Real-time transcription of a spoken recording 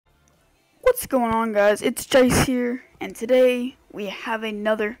What's going on, guys? It's Jace here, and today we have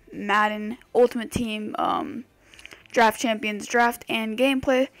another Madden Ultimate Team Draft Champions draft and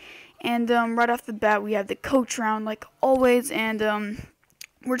gameplay. And right off the bat, we have the coach round like always, and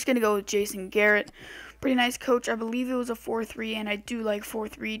we're just gonna go with Jason Garrett. Pretty nice coach. I believe it was a 4-3, and I do like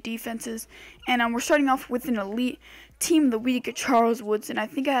 4-3 defenses. And we're starting off with an elite team of the week, Charles Woodson. I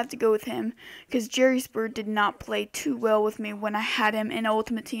think I have to go with him because Jerry Spur did not play too well with me when I had him in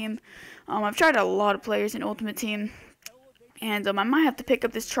Ultimate Team. I've tried a lot of players in Ultimate Team, and I might have to pick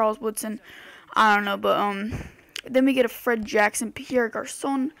up this Charles Woodson. I don't know, but then we get a Fred Jackson, Pierre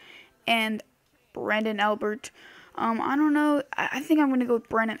Garçon, and Brandon Albert. I don't know. I think I'm gonna go with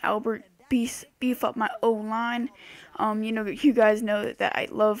Brandon Albert. Beef up my O-line. You guys know that I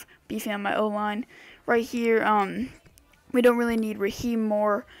love beefing up my O-line. Right here, we don't really need Raheem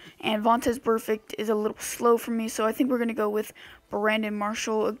Moore, and Vontaze Burfict is a little slow for me, so I think we're going to go with Brandon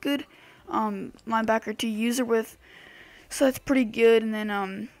Marshall, a good linebacker to use her with, so that's pretty good. And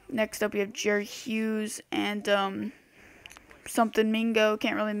then next up we have Jerry Hughes and something Mingo,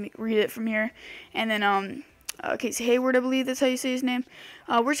 can't really read it from here, and then Casey Hayward, I believe that's how you say his name.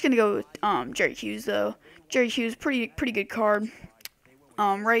 We're just going to go with Jerry Hughes, though. Jerry Hughes, pretty good card.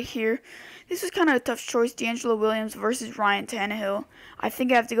 Right here, this is kind of a tough choice, D'Angelo Williams versus Ryan Tannehill. I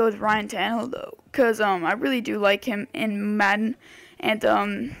think I have to go with Ryan Tannehill, though, because I really do like him in Madden,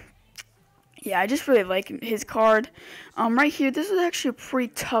 and yeah, I just really like his card. Right here, this is actually a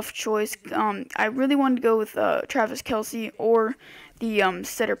pretty tough choice. I really wanted to go with Travis Kelce or the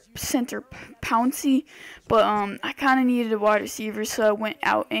center Pouncey, but I kind of needed a wide receiver, so I went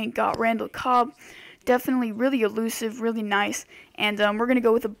out and got Randall Cobb. Definitely really elusive, really nice, and we're going to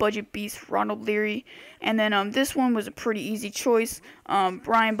go with a budget beast, Ronald Leary. And then this one was a pretty easy choice,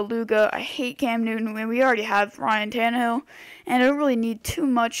 Brian Beluga. I hate Cam Newton when we already have Ryan Tannehill, and I don't really need too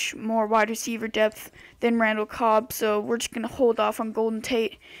much more wide receiver depth than Randall Cobb, so we're just going to hold off on Golden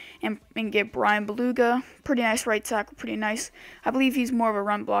Tate and get Brian Beluga. Pretty nice right tackle, pretty nice. I believe he's more of a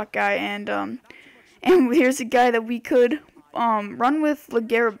run block guy, and here's a guy that we could run with,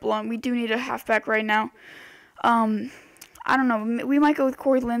 LeGarrette Blount. We do need a halfback right now. I don't know. We might go with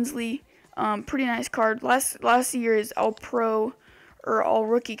Corey Linsley. Pretty nice card. Last year's All-Pro or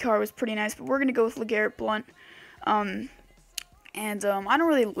All-Rookie card was pretty nice, but we're gonna go with LeGarrette Blount. I don't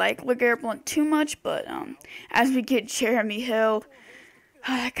really like LeGarrette Blount too much, but as we get Jeremy Hill,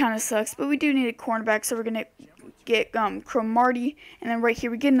 that kind of sucks. But we do need a cornerback, so we're gonna get Cromartie, and then right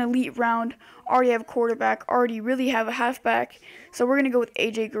here we get an elite round. Already have a quarterback, already really have a halfback, so we're gonna go with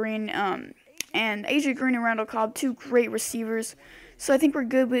AJ Green, and AJ Green and Randall Cobb, two great receivers. So I think we're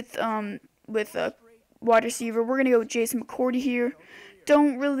good with a wide receiver. We're gonna go with Jason McCourty here.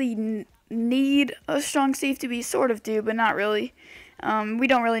 Don't really need a strong safety. We sort of do, but not really. We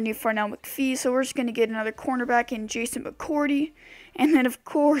don't really need Farnell McPhee, so we're just gonna get another cornerback in Jason McCourty, and then of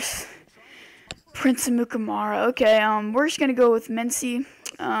course Prince Amukamara. Okay, we're just gonna go with Mincy.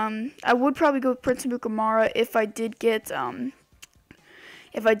 I would probably go with Prince Amukamara if I did get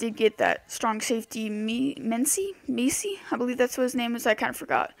that strong safety Mincy, I believe that's what his name is. I kind of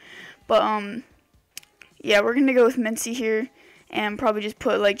forgot, but yeah, we're gonna go with Mincy here, and probably just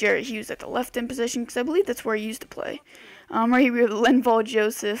put like Jerry Hughes at the left end position because I believe that's where he used to play. Right here we have Linval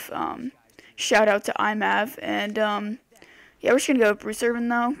Joseph. Shout out to IMAV, and yeah, we're just gonna go with Bruce Irvin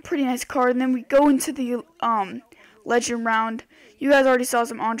though. Pretty nice card. And then we go into the legend round. You guys already saw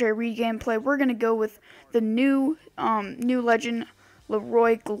some Andre Reed gameplay. We're gonna go with the new legend,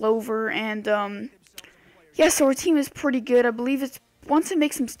 Leroy Glover, and yeah, so our team is pretty good. I believe it's once it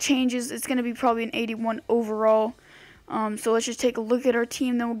makes some changes, it's gonna be probably an 81 overall. So let's just take a look at our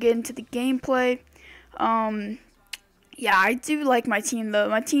team, then we'll get into the gameplay. Yeah, I do like my team though.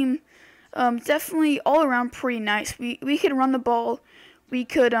 My team definitely all around pretty nice. We could run the ball. We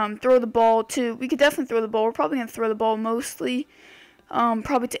could throw the ball too. We could definitely throw the ball. We're probably gonna throw the ball mostly,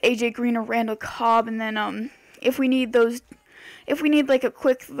 probably to AJ Green or Randall Cobb, and then if we need like a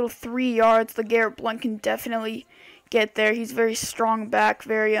quick little 3 yards, LeGarrette Blount can definitely get there. He's very strong back,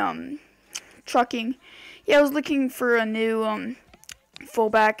 very trucking. Yeah, I was looking for a new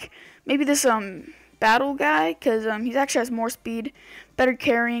fullback. Maybe this Battle guy, because he actually has more speed, better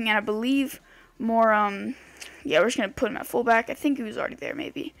carrying, and I believe more yeah, we're just gonna put him at fullback. I think he was already there,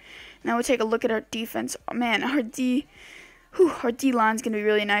 maybe. Now we'll take a look at our defense. Oh, man, our D line's gonna be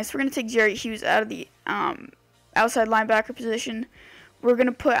really nice. We're gonna take Jerry Hughes out of the outside linebacker position. We're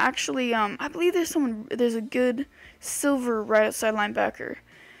gonna put actually I believe there's a good silver right outside linebacker.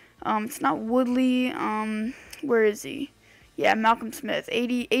 It's not Woodley. Where is he? Yeah, Malcolm Smith,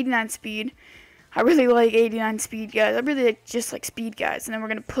 89 speed. I really like 89 speed guys. I really just like speed guys. And then we're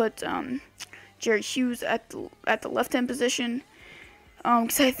gonna put Jerry Hughes at the left-hand position.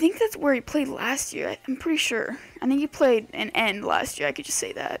 Because I think that's where he played last year. I'm pretty sure. I think he played an end last year. I could just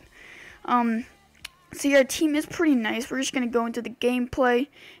say that. So yeah, our team is pretty nice. We're just gonna go into the gameplay,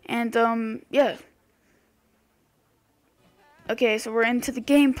 and yeah. Okay, so we're into the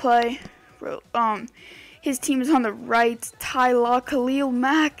gameplay. His team is on the right. Ty Law, Khalil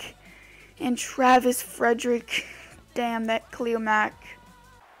Mack, and Travis Frederick. Damn, that Khalil Mack.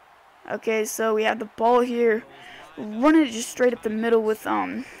 Okay, so we have the ball here. We're running it just straight up the middle with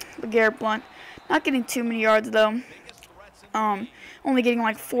LeGarrette Blount. Not getting too many yards though. Only getting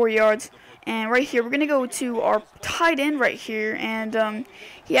like 4 yards. And right here, we're going to go to our tight end right here. And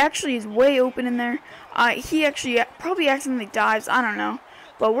he actually is way open in there. He actually probably accidentally dives. I don't know.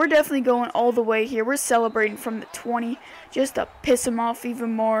 But we're definitely going all the way here. We're celebrating from the 20 just to piss him off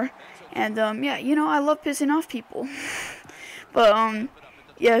even more. And, yeah, you know, I love pissing off people. But,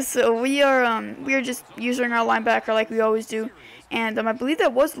 yeah, so we are just using our linebacker like we always do. And I believe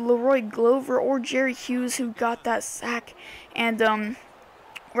that was Leroy Glover or Jerry Hughes who got that sack. And,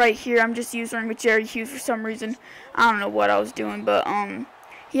 right here, I'm just using with Jerry Hughes for some reason. I don't know what I was doing, but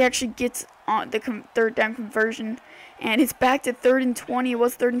he actually gets on the third down conversion, and it's back to 3rd and 20. It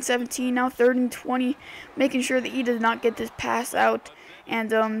was 3rd and 17, now 3rd and 20, making sure that he does not get this pass out.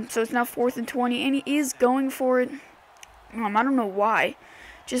 And so it's now 4th and 20, and he is going for it. I don't know why.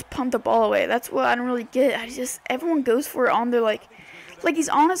 Just pump the ball away. That's what I don't really get. Everyone goes for it on their like he's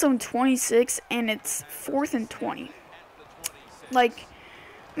on his own 26, and it's 4th and 20. Like,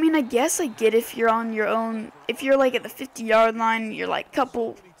 I mean, I guess I get if you're on your own, if you're like at the 50-yard line, you're like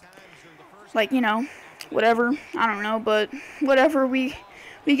couple, like, you know, whatever, I don't know, but whatever, we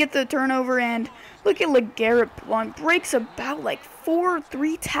get the turnover, and look at LeGarrette Blount, breaks about like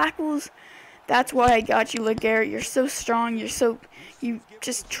 3 tackles. That's why I got you, LeGarrette. You're so strong, you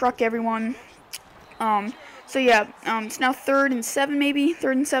just truck everyone. So yeah, it's now 3rd and 7 maybe,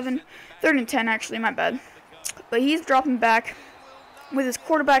 3rd and 7, 3rd and 10 actually, my bad. But he's dropping back with his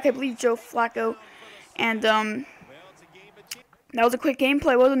quarterback, I believe Joe Flacco, and that was a quick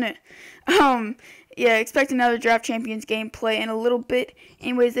gameplay, wasn't it? Yeah, expect another Draft Champions gameplay in a little bit.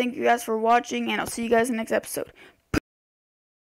 Anyways, thank you guys for watching, and I'll see you guys in the next episode.